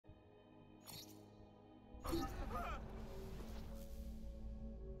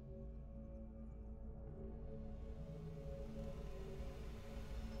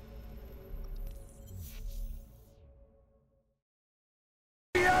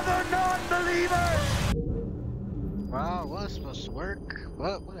Well, it was supposed to work,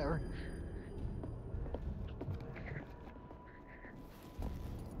 but whatever.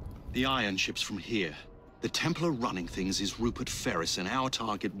 The iron ship's from here. The Templar running things is Rupert Ferris and our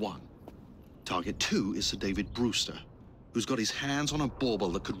target 1. Target 2 is Sir David Brewster, who's got his hands on a bauble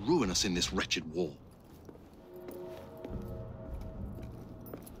that could ruin us in this wretched war.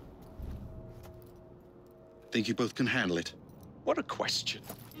 Think you both can handle it? What a question.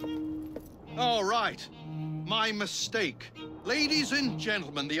 All right. My mistake. Ladies and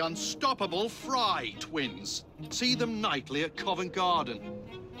gentlemen, the unstoppable Fry twins. See them nightly at Covent Garden.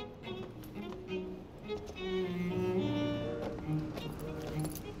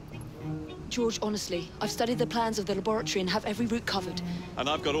 George, honestly, I've studied the plans of the laboratory and have every route covered. And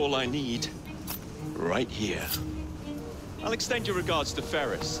I've got all I need right here. I'll extend your regards to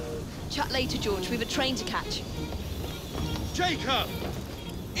Ferris. Chat later, George. We've a train to catch. Jacob!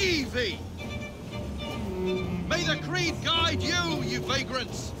 Evie! May the creed guide you, you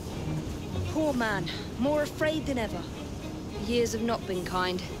vagrants! Poor man. More afraid than ever. Years have not been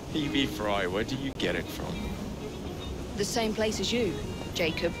kind. Evie Fry, where do you get it from? The same place as you,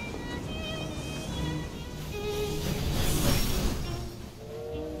 Jacob.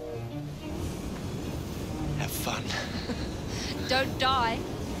 Have fun. Don't die.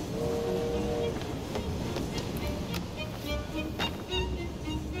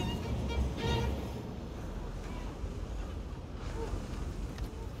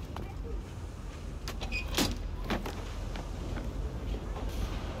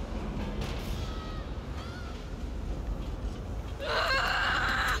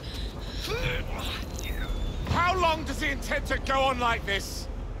 How long does he intend to go on like this?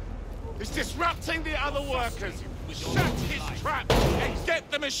 He's disrupting the other workers. Shut his trap and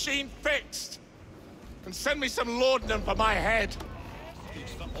get the machine fixed. And send me some laudanum for my head.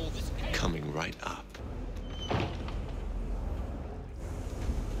 Coming right up.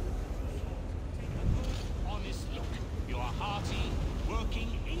 Honest look. You're a hearty,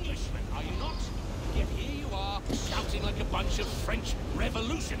 working Englishman, are you not? Yet here you are, shouting like a bunch of French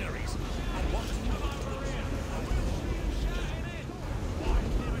revolutionaries. And what do you have to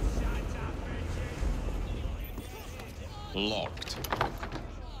Locked.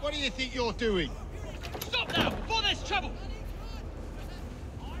 What do you think you're doing? Stop now, before there's trouble!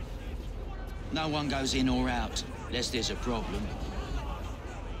 No one goes in or out, unless there's a problem.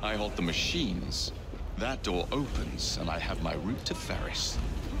 I hold the machines. That door opens, and I have my route to Ferris.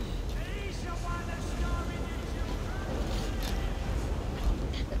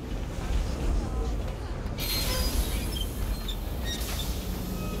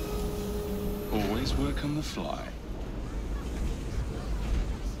 Always work on the fly.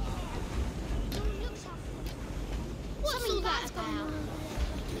 What's all that about?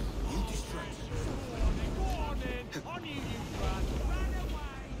 You distracted. Go on then, on you, run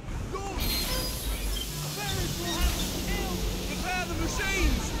away! Lord! Ferris will have us killed! Prepare the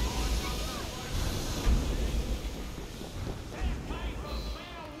machines!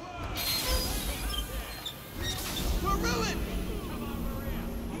 We're ruined!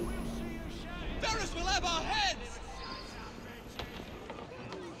 Ferris will have our heads!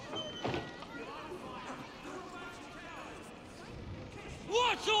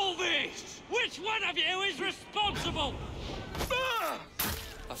 What's all this? Which one of you is responsible?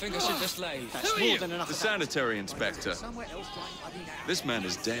 I think I should just leave. That's more than enough. The sanitary inspector. This man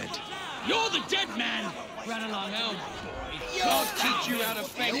is dead. You're the dead man! Run along, Elm. God teach you how to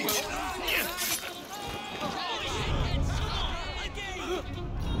fend.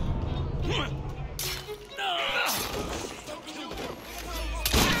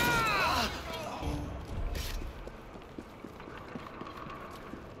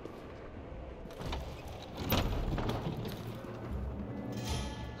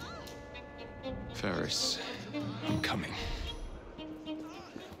 Ferris, I'm coming.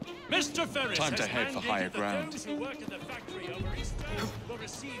 Mr. Ferris Time to has head for higher mandated that ground. Those who work in the factory over Easter will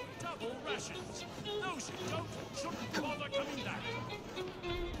receive double rations. Those who don't shouldn't bother coming back.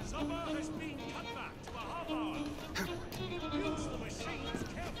 Supper has been cut back to a half hour. Use the machines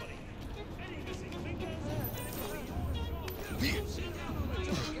carefully. Any missing fingers? Sit down on the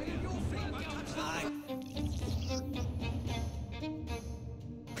job. Get your feet back.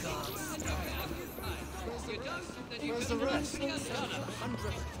 Where's the rest?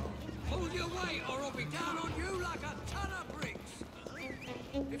 Hold your weight or I'll be down on you like a ton of bricks.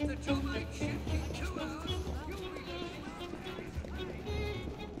 If the job ain't shipped in 2 hours, you'll be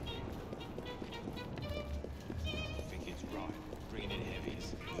I think it's right. Bringing in heavies.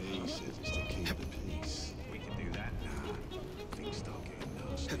 He says it's to keep the peace. We can do that. Things start getting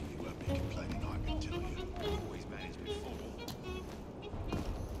nasty. You won't be complaining, I can tell you. Always manage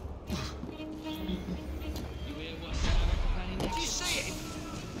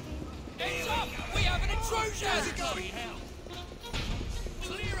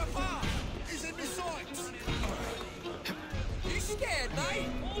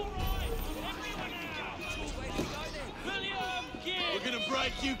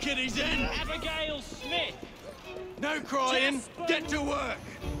take you kiddies in. Abigail Smith. No crying. Get to work.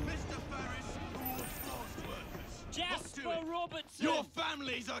 Jasper Robertson. Your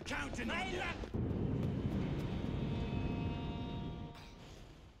families are counting on you.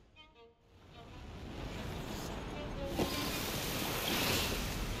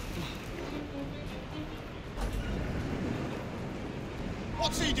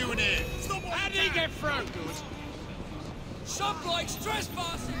 What's he doing here? How'd he get through? Some bloke's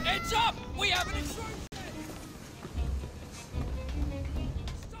trespassing! Heads up! We have an intrusion!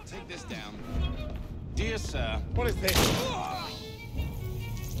 Take this down. Dear sir, What is this?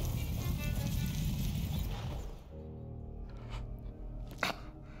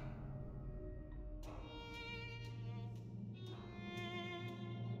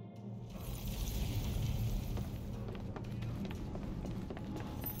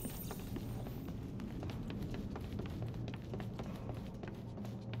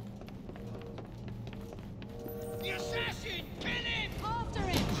 The assassin! Kill him! After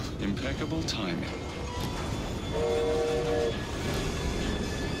him! impeccable timing.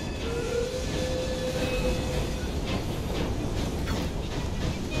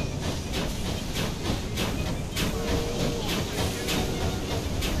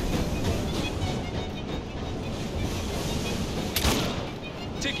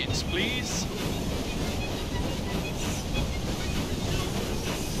 Tickets, please.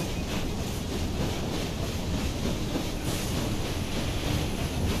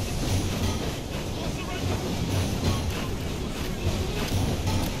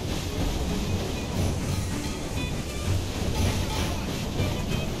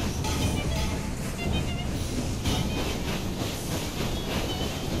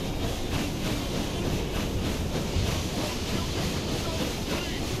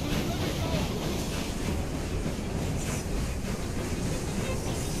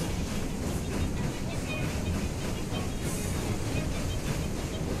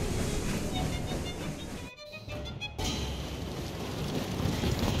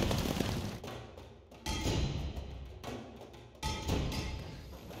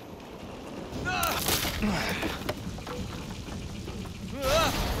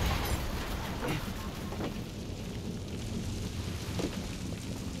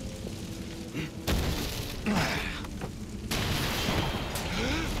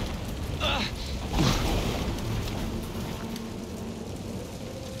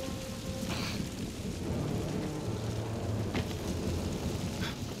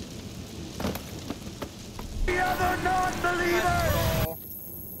 The other non-believers!